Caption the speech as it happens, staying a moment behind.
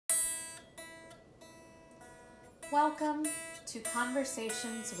Welcome to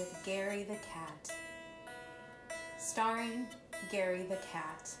Conversations with Gary the Cat, starring Gary the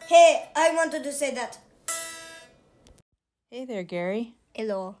Cat. Hey, I wanted to say that. Hey there, Gary.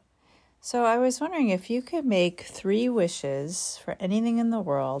 Hello. So I was wondering if you could make 3 wishes for anything in the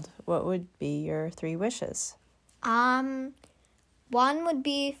world, what would be your 3 wishes? One would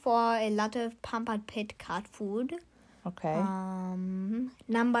be for a lot of pampered pet cat food. Okay.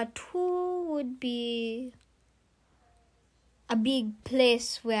 Number 2 would be a big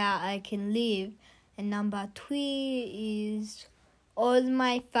place where I can live. And number 3 is all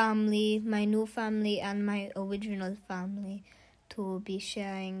my family, my new family and my original family to be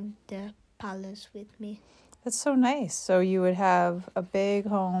sharing the palace with me. That's so nice. So you would have a big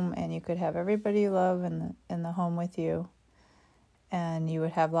home and you could have everybody you love in the home with you. And you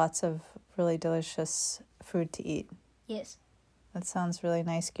would have lots of really delicious food to eat. Yes. That sounds really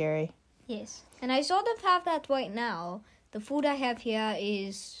nice, Gary. Yes. And I sort of have that right now. The food I have here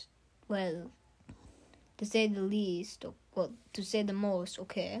is, well, to say the least, or to say the most,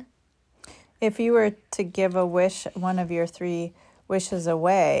 okay? If you were to give a wish, one of your 3 wishes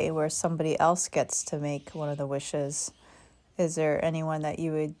away, where somebody else gets to make one of the wishes, is there anyone that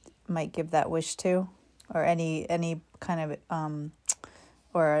you might give that wish to? Or any kind of,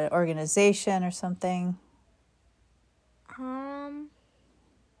 or an organization or something?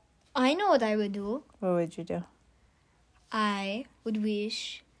 I know what I would do. What would you do? I would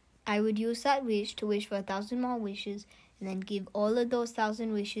use that wish to wish for 1,000 more wishes, and then give all of those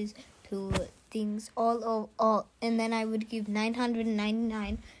 1,000 wishes to things all, and then I would give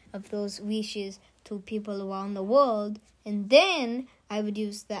 999 of those wishes to people around the world, and then I would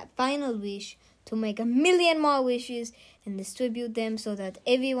use that final wish to make 1,000,000 more wishes and distribute them so that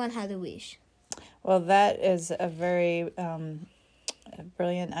everyone had a wish. Well, that is a very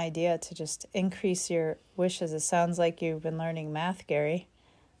brilliant idea to just increase your wishes. It sounds like you've been learning math, Gary.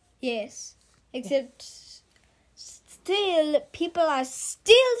 Yes, except still, people are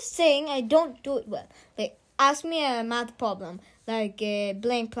still saying I don't do it well. Like, ask me a math problem, like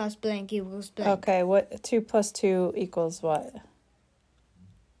blank plus blank equals blank. Okay, what 2 plus 2 equals what?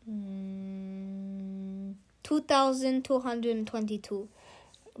 2,222.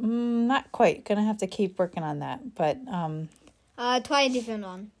 Not quite. Gonna have to keep working on that. But Try a different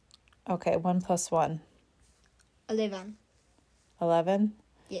one. okay, 1 plus 1. 11. 11?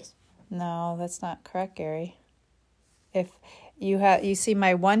 Yes. No, that's not correct, Gary. If you see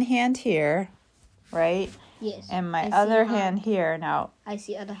my one hand here, right? Yes. And my other hand here. Now I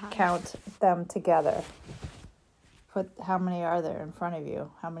see other hand. count them together. How many are there in front of you?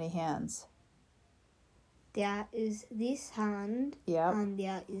 How many hands? There is this hand. Yep. And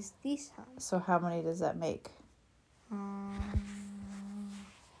there is this hand. So how many does that make?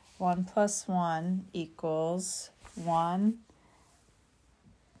 1 plus 1 equals 1.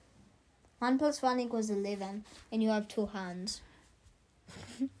 1 plus 1 equals 11, and you have 2 hands.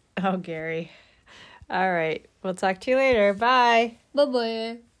 Oh, Gary. All right. We'll talk to you later. Bye.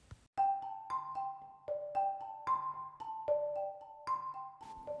 Bye-bye.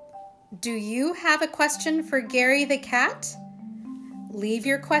 Do you have a question for Gary the Cat? Leave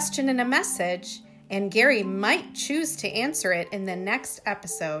your question in a message, and Gary might choose to answer it in the next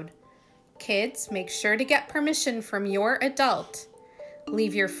episode. Kids, make sure to get permission from your adult.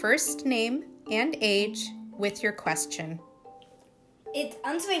 Leave your first name and age with your question. It's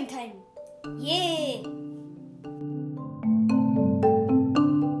answering time. Yay!